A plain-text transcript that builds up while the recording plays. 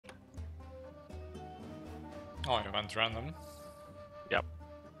Oh, it went random. Yep.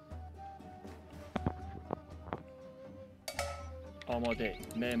 آماده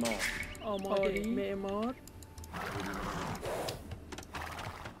معمار آماده معمار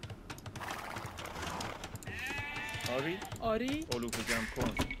آری آری علوف جمع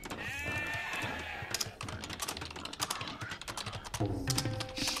کن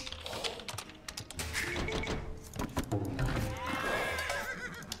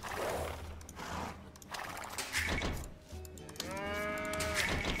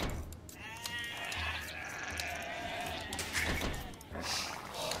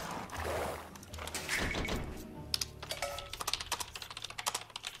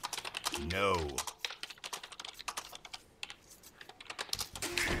No.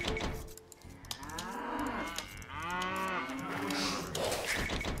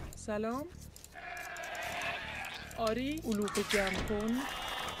 سلام آری علوف جمع کن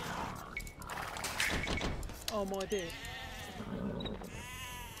آماده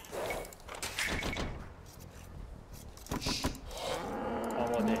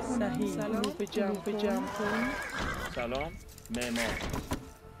آماده صحیح علوف جمع کن سلام معمار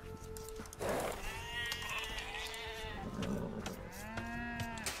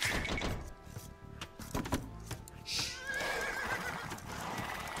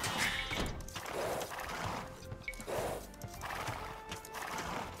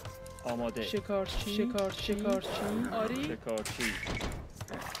آماده شکارچی آری شکارچی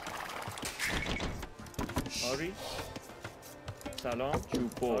آری سلام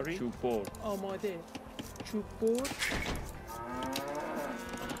چوب بر چوب بر آماده چوب بر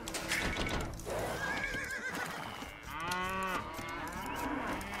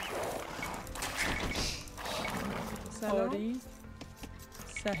آری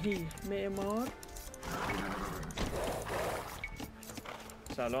صحیح معمار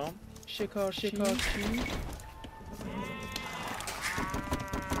سلام شکارچی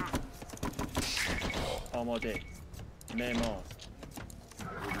آماده معمار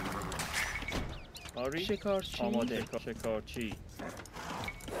آری شکارچی آماده شکارچی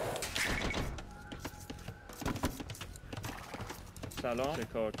سلام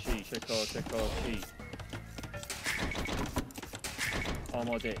شکارچی شکارچی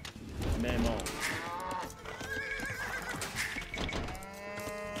آماده معمار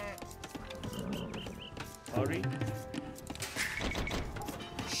آری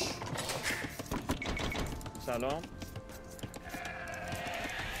سلام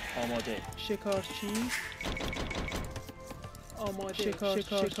آماده شکارچی آماده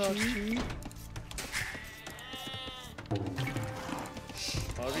شکارچی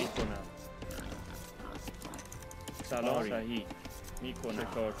آری کنم سلام صحیح میکنم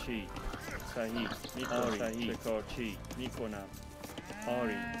شکارچی صحیح میکنم صحیح شکارچی میکنم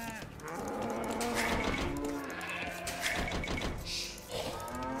آری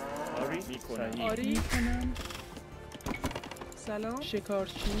آری میکنم آری کنم سلام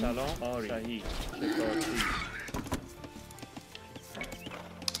شکارچی سلام آری صحیح شکارچی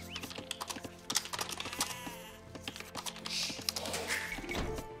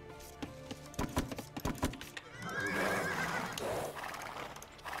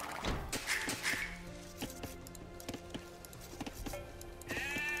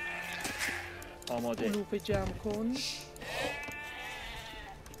آماده علوف جمع کن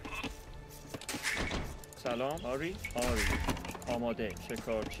سلام آری آماده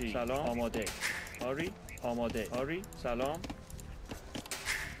شکارچی سلام آماده آری آماده آری سلام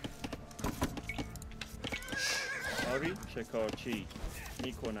آری شکارچی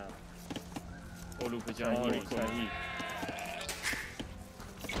میکنم علوف جمع صحیح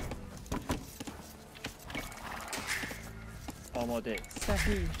آماده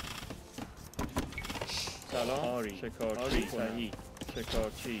صحیح سلام آری شکارچی صحیح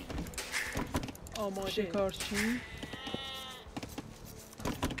شکارچی آماده شکارچی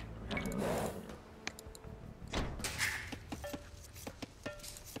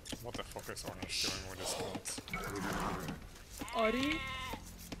What the fuck is Orange doing with his cards? آری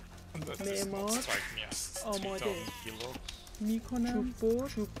That does not معمار strike me as آماده 3000 kilo. میکنم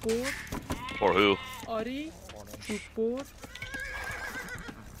چوب بر For who? آری Orange. چوب بر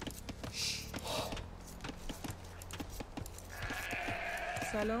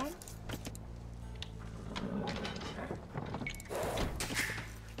سلام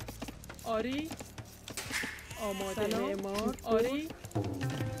آری آماده معمار آری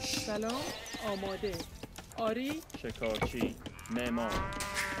سلام آماده آری شکارچی معمار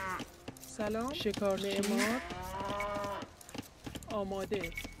سلام شکارچی معمار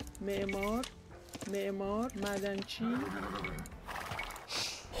آماده معمار معدنچی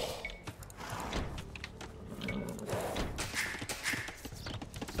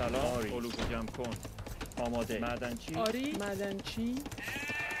سلام آری علوف جمع کن آماده معدنچی آری معدنچی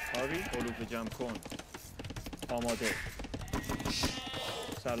آری علوف جمع کن آماده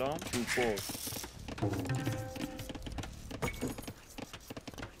سلام چوب برد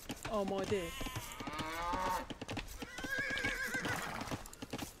آماده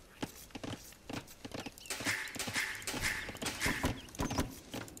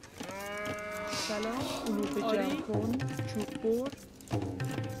سلام علوف جمع کن چوب برد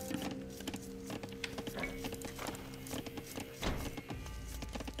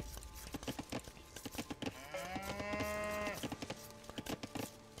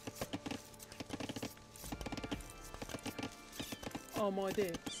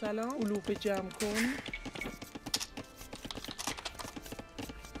آماده سلام علوف جمع کن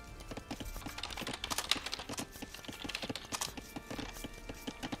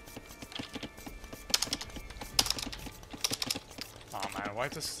Oh man, why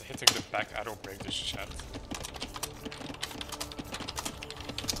does hitting the back arrow break this chat?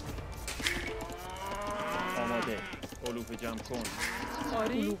 آماده علوف جمع کن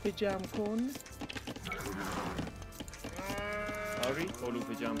آری علوف جمع کن آری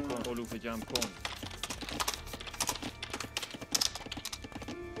علوف جمع کن علوف جمع کن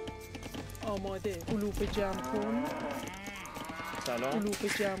آماده علوف جمع کن سلام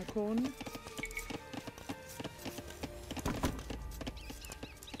علوف جمع کن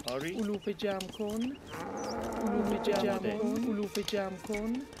آری علوف جمع کن علوف جمع کن علوف جمع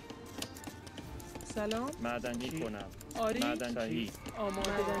کن سلام معدنچی کنم آری معدنچی صحیح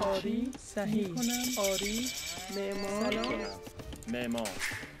آماده آری صحیح کنم آری معمار کنم معمار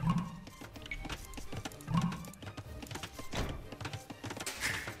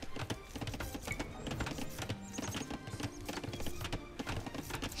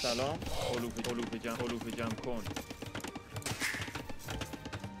سلام علوف جمع کن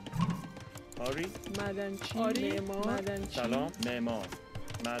آری معدنچی آری معمار معدنچی سلام معمار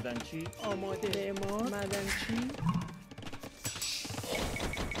معدنچی آماده معمار معدنچی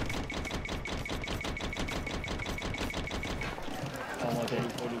آماده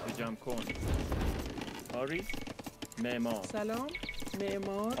علوف جمع کن آری معمار سلام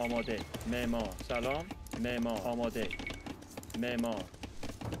معمار آماده معمار سلام معمار آماده معمار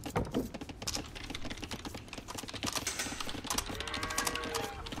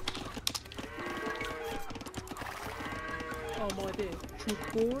آماده چوب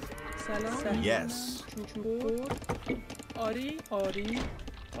برد سلام Yes. چوب برد آری آری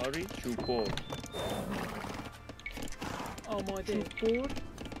آری چوب برد آماده چوب برد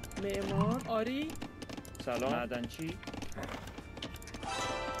معمار آری سلام معدنچی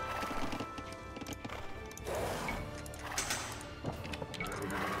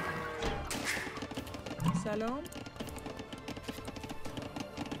سلام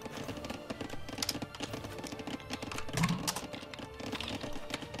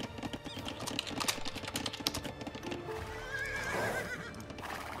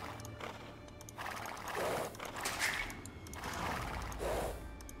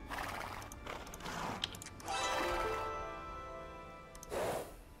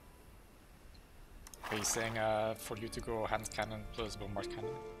He's saying for you to go hand cannon plus bombard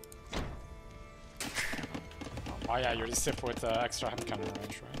cannon. Oh yeah, you're the Civ with extra hand cannon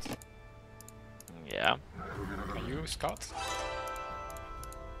range, right? Yeah. Can you scout?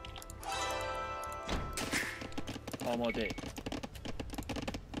 آماده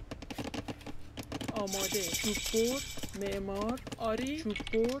آماده چوب برد معمار آری چوب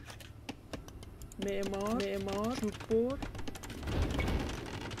برد معمار چوب برد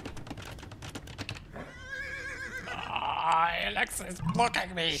Alexa is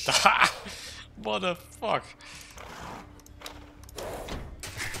blocking me! What the fuck?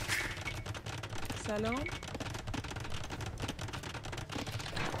 سلام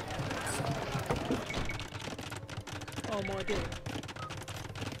آماده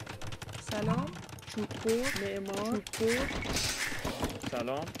سلام چوب برد معمار چوب برد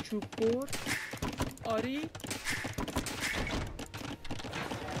سلام چوب برد آری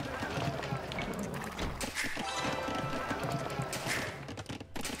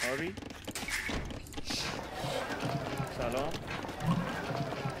آری سلام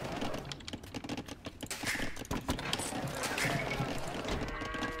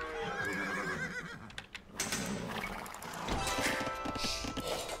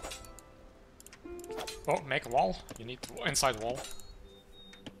Oh, make a wall. You need to inside wall.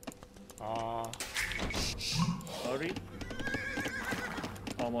 آری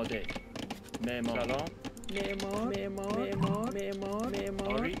آماده معمار سلام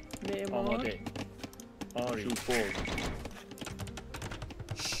معمار آری آماده آری چوب برد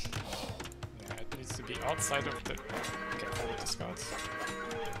outside of the... Careful with the scouts.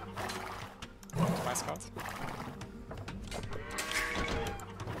 To my scouts.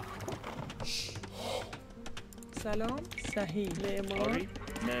 سلام صحیح معمار آری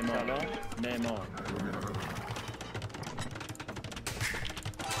معمار سلام معمار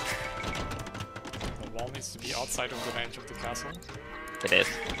The wall needs to be outside of the range of the castle. It is.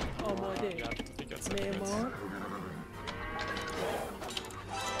 آماده You have to think outside of it. معمار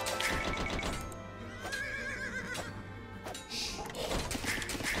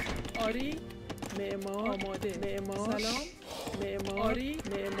آری معمار آماده معمار سلام معمار آری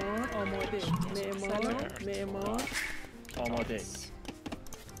معمار آماده معمار معمار آماده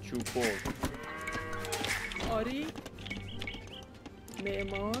چوب برد آری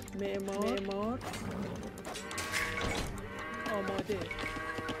معمار معمار معمار آماده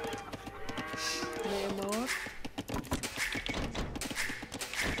معمار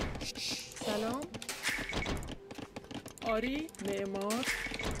سلام آری معمار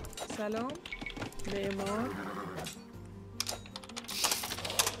سلام معمار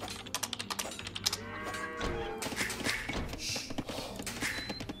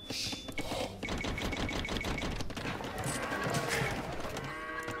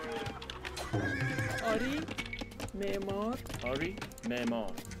آری معمار آری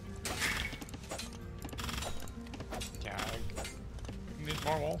معمار Yeah, I need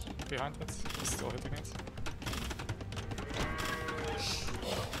more wall behind it. He's still hitting it.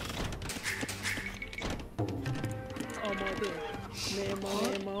 آماده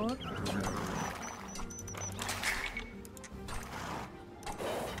معمار معمار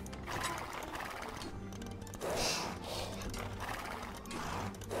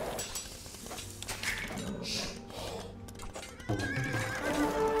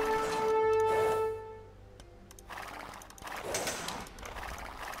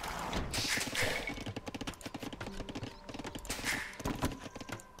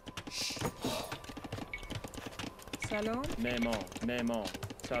سلام معمار معمار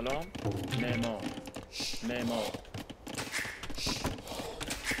سلام معمار معمار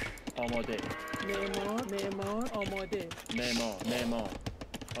آماده معمار معمار آماده معمار معمار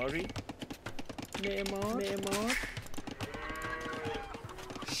آری معمار معمار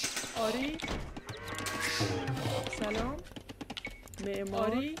آری سلام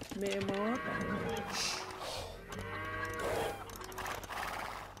معماری معمار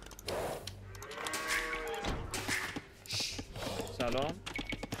سلام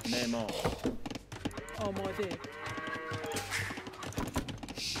معمار آماده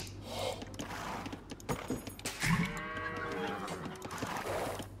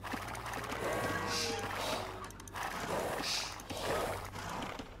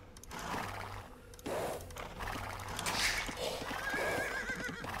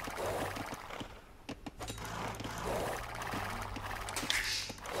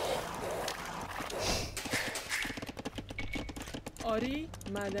آری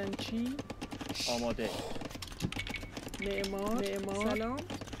معدنچی آماده معمار معمار سلام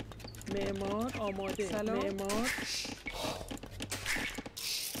معمار آماده سلام معمار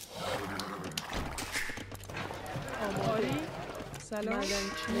آماده سلام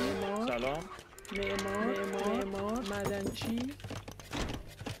معدنچی معمار سلام معمار معمار معدنچی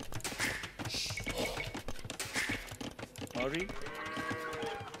آری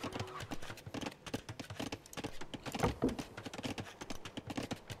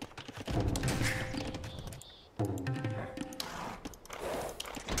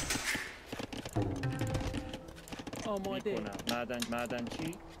آماده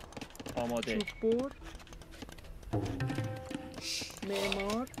معدنچی آماده چوب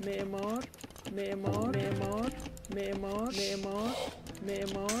معمار معمار معمار معمار معمار معمار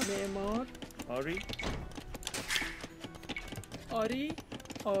معمار معمار آری آری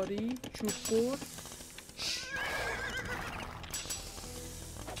آری چوب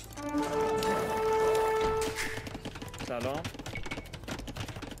سلام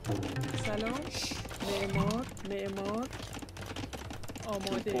سلام معمار معمار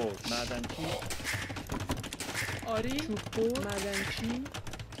آماده چوب معدنچی آری چوب معدنچی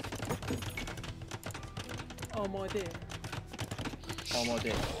آماده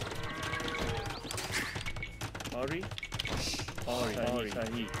آماده آری آری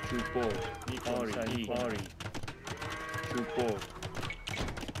صحیح چوب برد آری آری چوب برد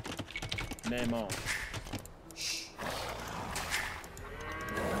معمار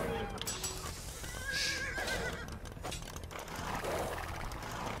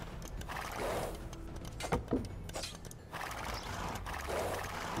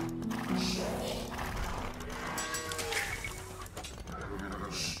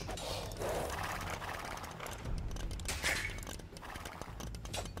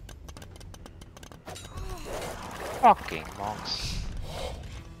Fucking monks.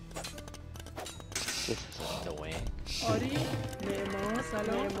 This is annoying. آری معمار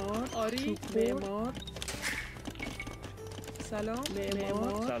سلام معمار آری معمار سلام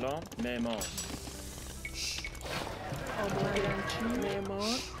معمار سلام معمار معدنچی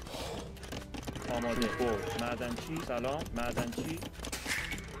معمار آماده برد معدنچی سلام معدنچی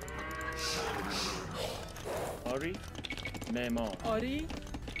آری معمار آری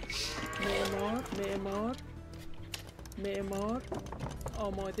معمار معمار معمار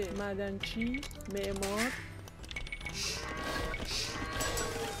آماده معدنچی معمار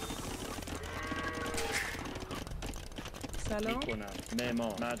سلام میکنم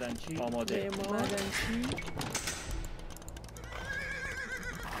معمار معدنچی آماده معمار معدنچی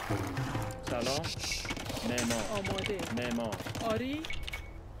سلام معمار آماده معمار آری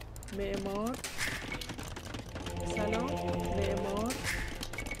معمار سلام معمار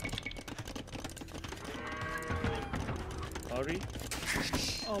آری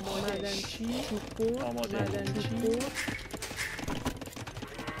آماده معدنچی چوب‌بر آماده. معدنچی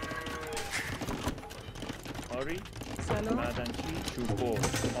آری سلام معدنچی چوب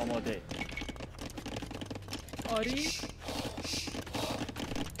برد آماده آری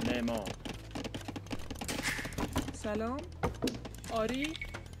معمار سلام آری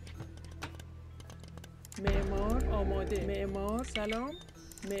معمار آماده معمار سلام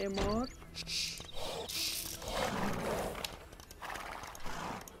معمار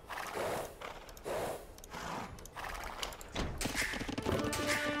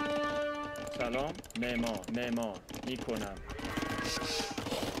سلام معمار معمار میکنم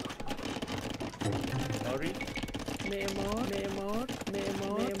آری معمار معمار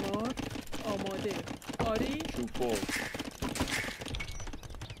معمار معمار آماده آری چوب برد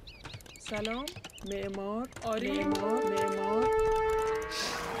سلام معمار آری معمار معمار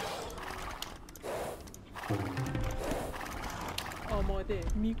آماده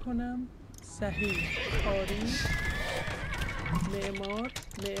میکنم صحیح آری معمار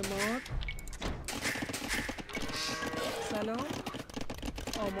معمار سلام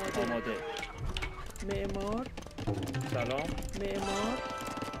آماده آماده معمار سلام معمار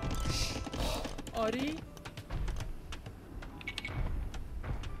آری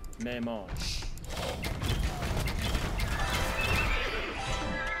معمار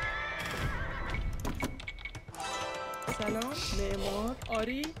سلام معمار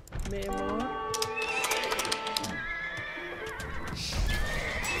آری معمار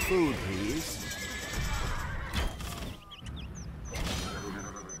Food, please.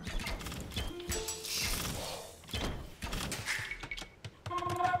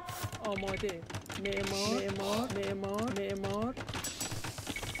 آماده معمار معمار معمار معمار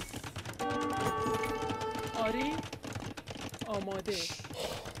آری آماده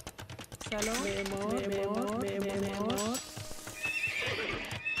سلام معمار معمار معمار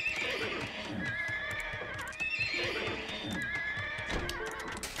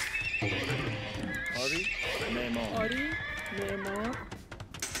آری معمار آری معمار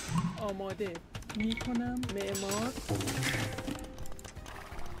آماده میکنم معمار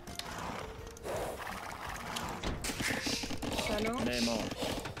سلام معمار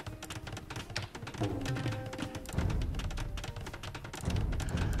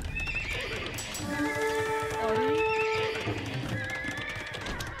آری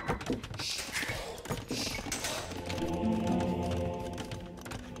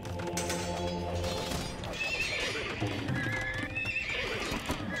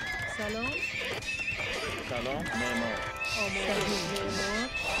سلام سلام معمار آماده معمار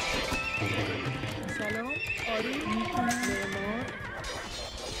سلام آری میکنم معمار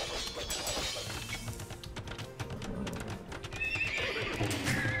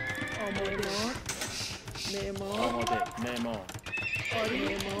آماده معمار آماده معمار آری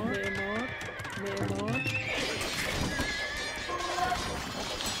معمار معمار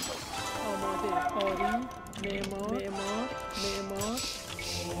آماده آری معمار معمار معمار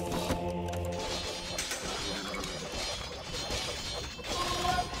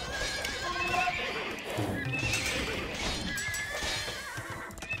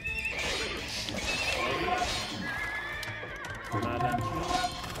معدنچی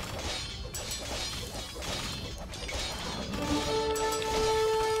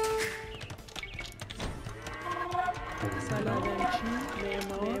سلامچی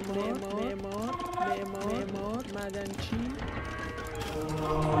معمار معمار معمار معمار معدنچی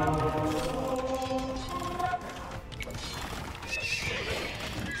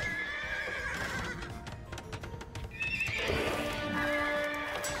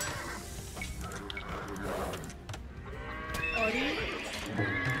آری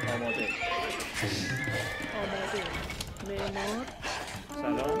آماده آماده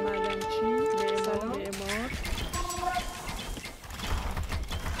سلام معدنچی معمار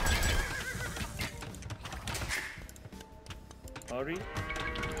آری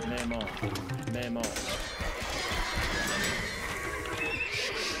معمار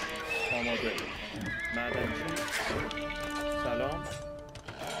آماده معدنچی سلام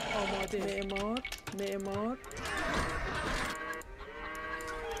آماده معمار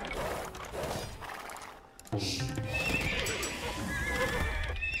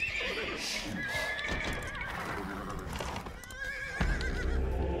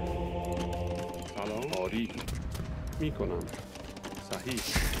سلام آری میکنم صحیح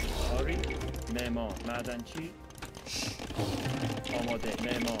آری معمار معدنچی آماده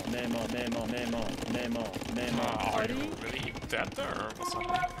معمار Are you really dead there or what's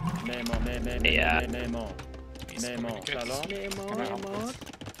happening? Yeah. معمار سلام معمار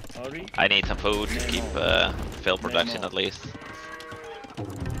آری I need some food to keep fill production at least.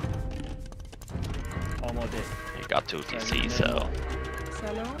 آماده You got 2 TC, so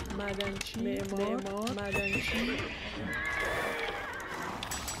سلام معدنچی معمار معدنچی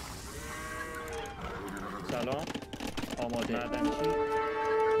سلام آماده معدنچی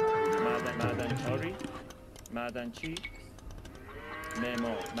آری معدنچی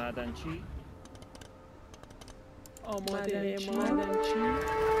معمار معدنچی آماده معدنچی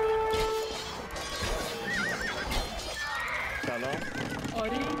سلام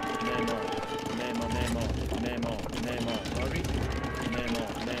آری معمار آری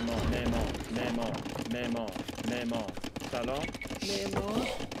معمار سلام معمار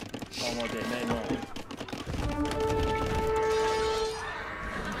آماده معمار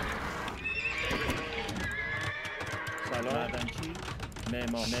سلام معدنچی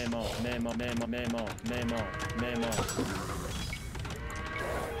معمار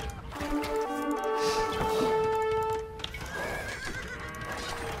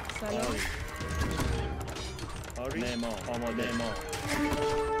سلام آری معمار آماده معمار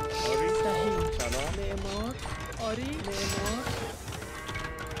آری صحیح سلام معمار آری معمار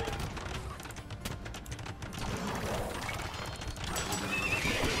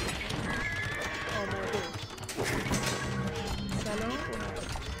آماده سلام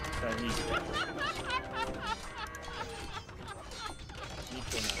صحیح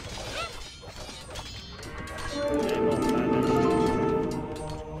معمار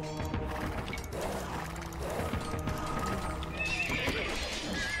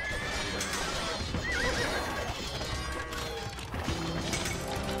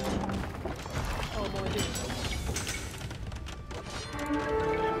آماده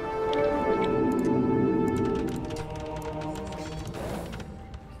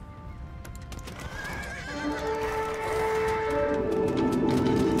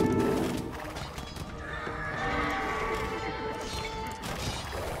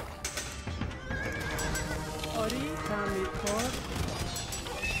آری تعمیرکار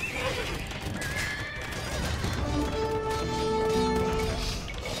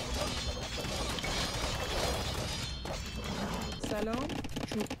سلام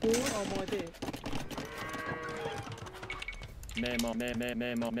چوب‌بر آماده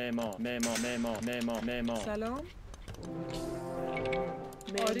سلام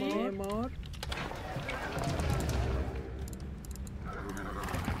معمار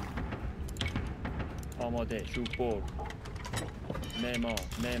آماده چوب بر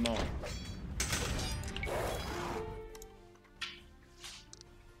معمار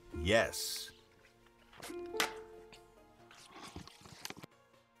Yes.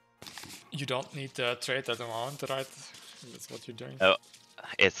 You don't need to trade at the moment, right? That's what you're doing. oh,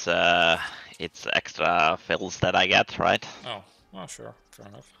 it's extra fills that I get, right? Oh, sure, fair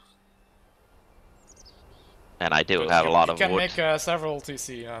enough. And I do But have a lot you of can wood. make several TC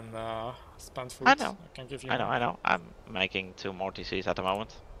and spend food. I know. I can give you. I know. I'm making 2 more TCs at the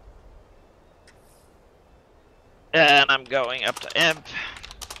moment. And I'm going up to Imp.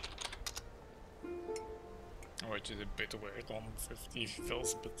 Which is a bit weird on 50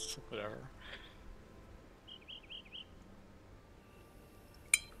 fills, but whatever.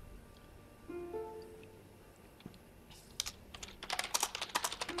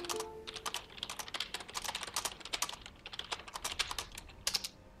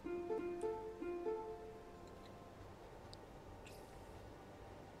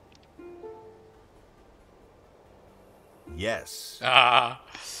 Yes. Ah,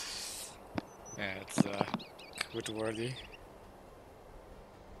 yeah, it's good worthy.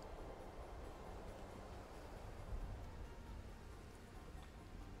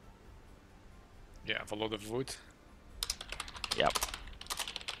 Yeah, I have a lot of wood. Yep.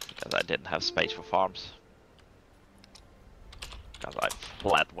 Because I didn't have space for farms. Because I've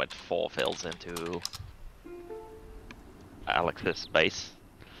flat with 4 fills into Alex's base.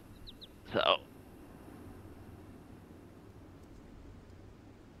 So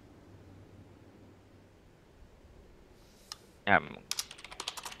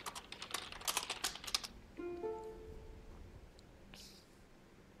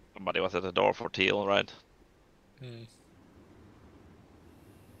somebody was at the door for teal, right? Hmm.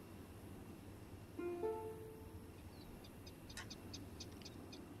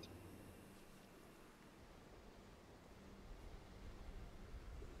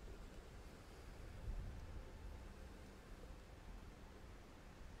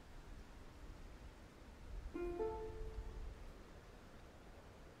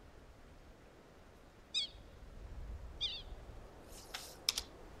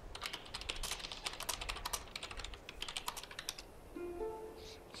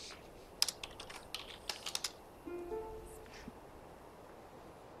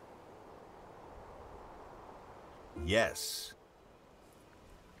 Yes.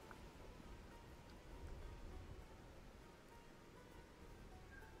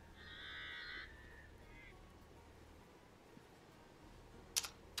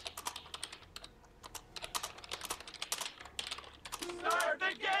 Start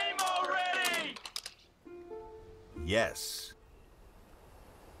the game already! Yes.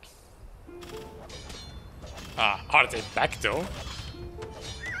 Ah, are they back though?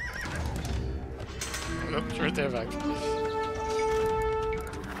 Nope, sure they're back.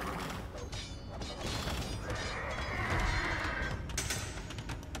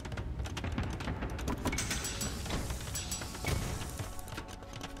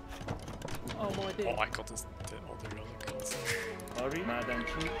 آماده. Oh my god, this all the relic cards. آری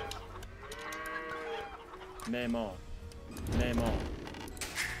معدنچی معمار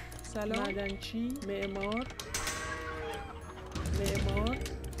سلام. معدنچی، معمار.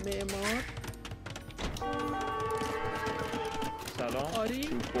 سلام آری.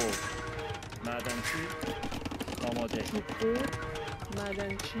 چوب‌بر معدنچی آماده چوب‌بر،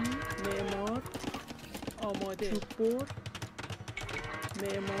 معدنچی، معمار. آماده. چوب‌بر،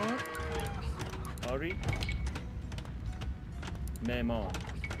 معمار. آری معمار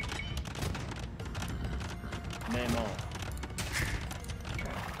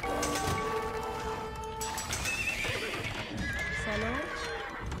سلام.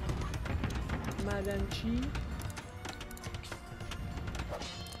 معدنچی،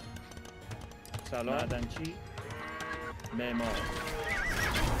 سلام معدنچی معمار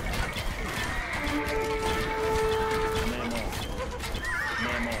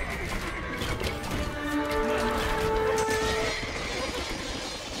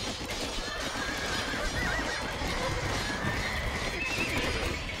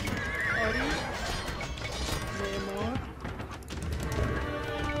آری. معمار.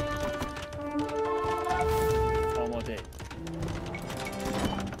 آماده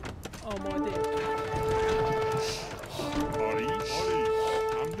آری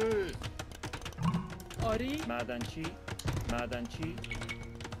حمله. آری. معدنچی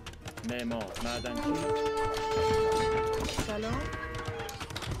معمار معدنچی سلام.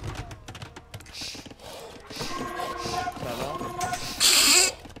 سلام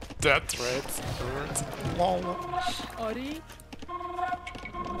That red bird. Lol. آری.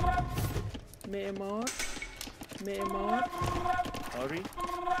 معمار. آری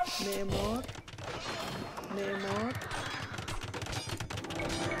معمار.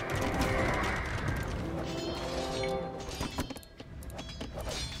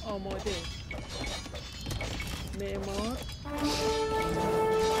 آماده. معمار.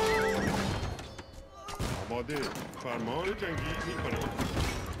 آماده. فرمان جنگی میکنم.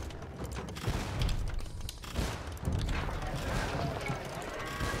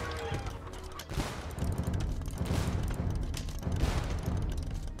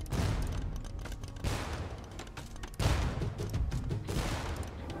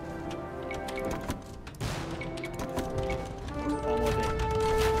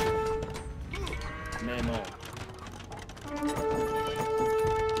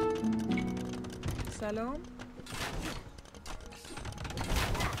 سلام.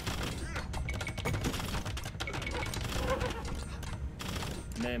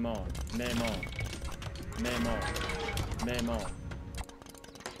 معمار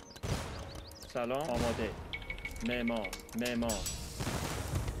سلام آماده معمار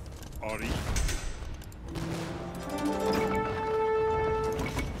آری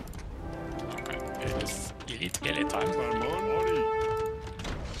It is elite melee time. فرمان آری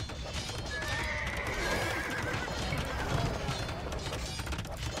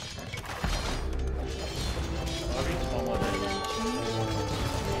آری آماده معدنچی،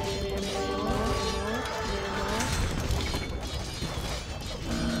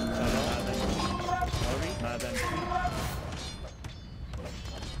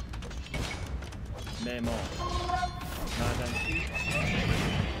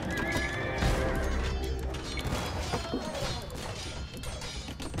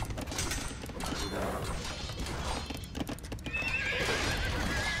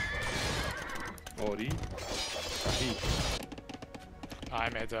 I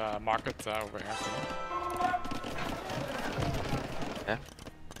made a market over here for you. Okay.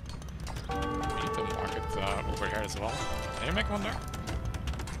 We need a market over here as well. Can you make one there?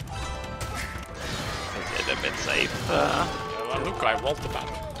 Is it a bit safe? Yeah, well, look, I walled the map.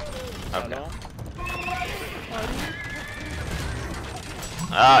 Okay. Salon.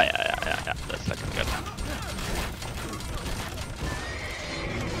 Oh yeah. That's looking good.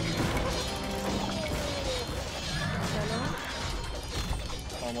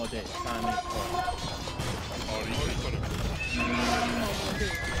 آماده. تعمیر کن. آری میکنم.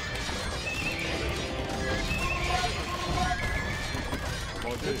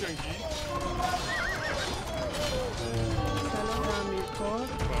 آماده جنگی سلام تعمیرکار.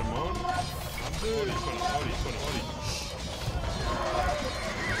 فرمان حمله میکنم. آری کنم. آری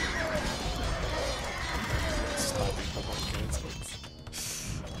Sniping for 1 minute,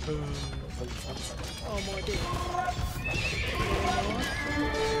 آماده.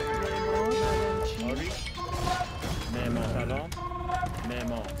 معمار معدنچی. آری. معمار. سلام.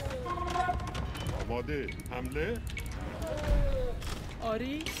 معمار. آماده حمله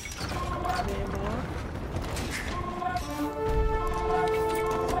آری. معمار.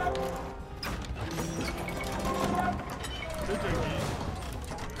 چه جنگی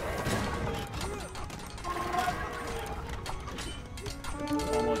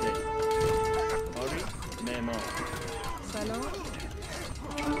آماده. آری. معمار. سلام.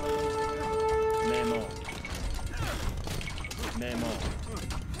 معمار. معمار.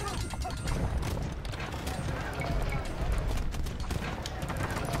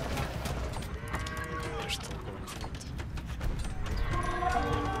 They're still going for it.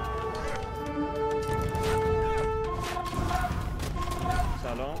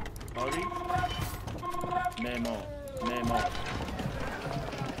 سلام. آری. معمار. معمار.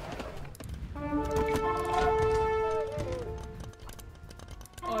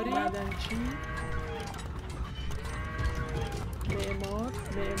 آری. معدنچی. معمار.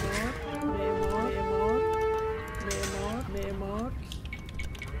 معمار. معمار. معمار. معمار.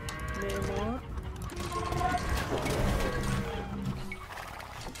 معمار.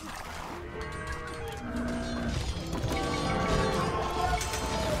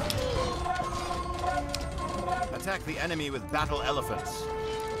 Attack the enemy with battle elephants.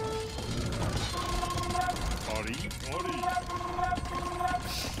 آری آری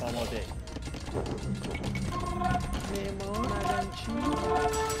آماده. معمار. معدنچی.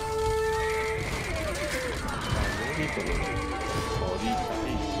 میکنم. آری.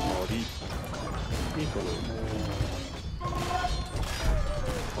 آری. میکنم.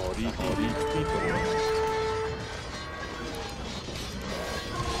 آری. آری. میکنم.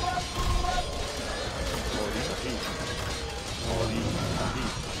 آری.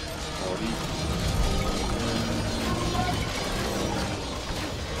 آری.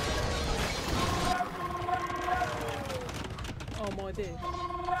 آماده.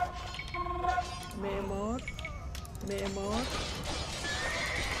 معمار. معمار.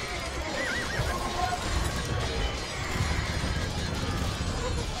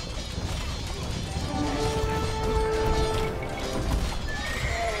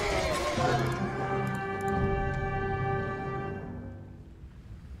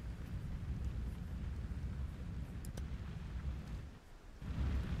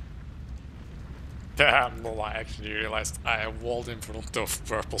 Damn, lol, I actually realized I walled in front of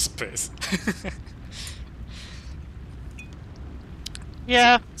purple space.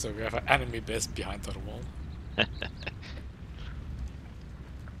 Yeah. So we have an enemy base behind our wall.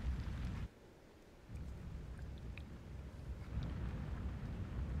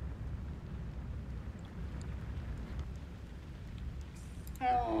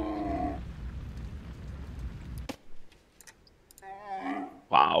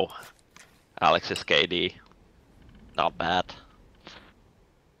 Wow. Alex's KD. Not bad.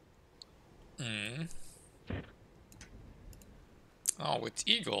 Mm. Oh, with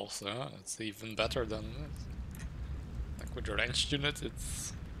eagles, it's even better than this. Like with your ranged unit,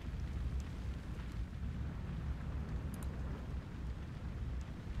 it's...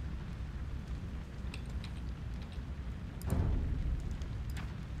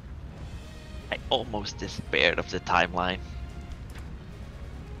 I almost despaired of the timeline.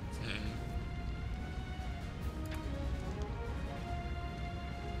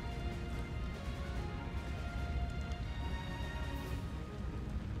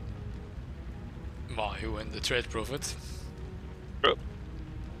 Well, you win the trade profit. True.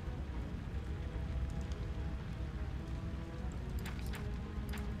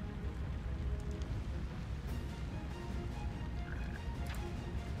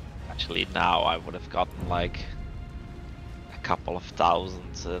 Actually, now I would have gotten like a couple of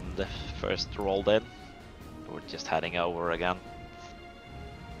thousands in the first rolled in. We're just heading over again.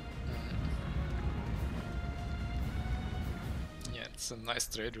 Yeah, it's a nice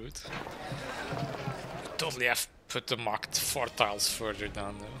trade route. Totally have put the marked 4 tiles further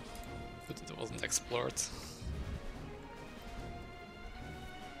down though, but it wasn't explored.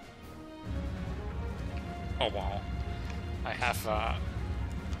 Oh wow, I have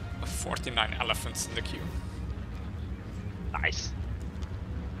 49 elephants in the queue. Nice.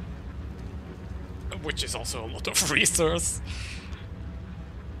 Which is also a lot of resource.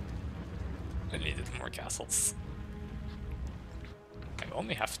 I needed more castles. I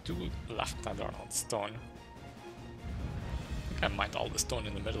only have 2 left that are not stone. I think I mined all the stone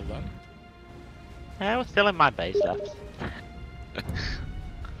in the middle then. I was still in my base left.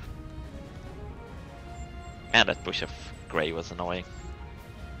 And that push of grey was annoying.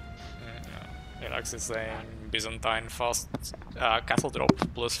 Yeah. Alex is saying Byzantine fast castle drop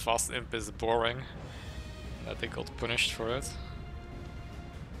plus fast imp is boring. That they got punished for it.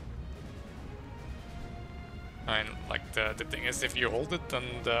 I mean, like the thing is, if you hold it, then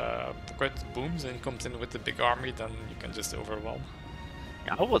the pocket booms and comes in with the big army, then you can just overwhelm.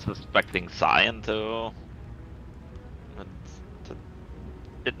 I was expecting Zion to... But that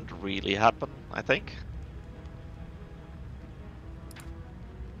didn't really happen, I think.